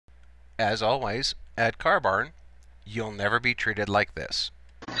As always, at Car Barn, you'll never be treated like this.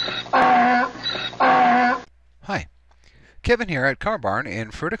 Hi, Kevin here at Car Barn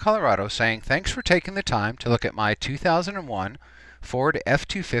in Fruita, Colorado, saying thanks for taking the time to look at my 2001 Ford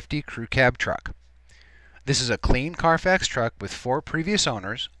F250 crew cab truck. This is a clean Carfax truck with 4 previous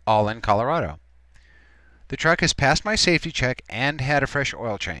owners, all in Colorado. The truck has passed my safety check and had a fresh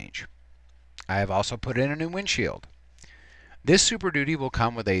oil change. I have also put in a new windshield. This Super Duty will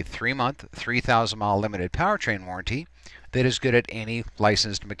come with a 3-month, 3,000-mile limited powertrain warranty that is good at any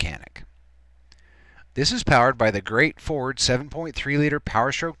licensed mechanic. This is powered by the great Ford 7.3-liter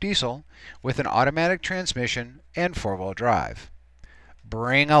Powerstroke diesel with an automatic transmission and 4-wheel drive.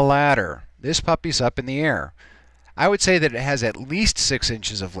 Bring a ladder. This puppy's up in the air. I would say that it has at least 6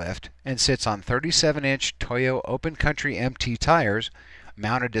 inches of lift and sits on 37-inch Toyo Open Country MT tires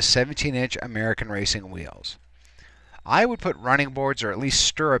mounted to 17-inch American Racing wheels. I would put running boards or at least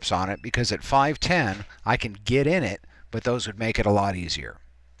stirrups on it because at 5'10" I can get in it, but those would make it a lot easier.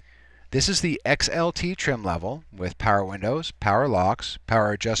 This is the XLT trim level with power windows, power locks,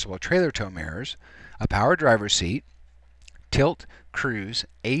 power adjustable trailer tow mirrors, a power driver's seat, tilt, cruise,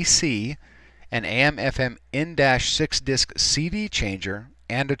 AC, an AM/FM in-6 disc CD changer,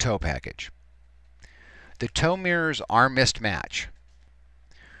 and a tow package. The tow mirrors are mismatched.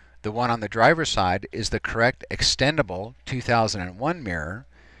 The one on the driver's side is the correct extendable 2001 mirror,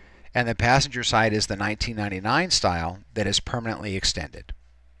 and the passenger side is the 1999 style that is permanently extended.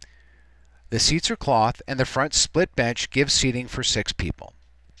 The seats are cloth, and the front split bench gives seating for 6 people.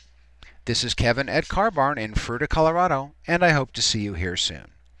 This is Kevin at Car Barn in Fruita, Colorado, and I hope to see you here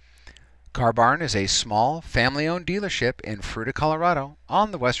soon. Car Barn is a small, family-owned dealership in Fruita, Colorado, on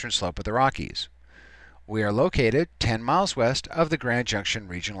the western slope of the Rockies. We are located 10 miles west of the Grand Junction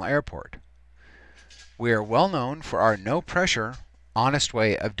Regional Airport. We are well known for our no-pressure, honest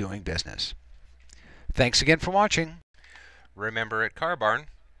way of doing business. Thanks again for watching. Remember, at Car Barn,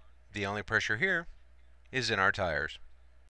 the only pressure here is in our tires.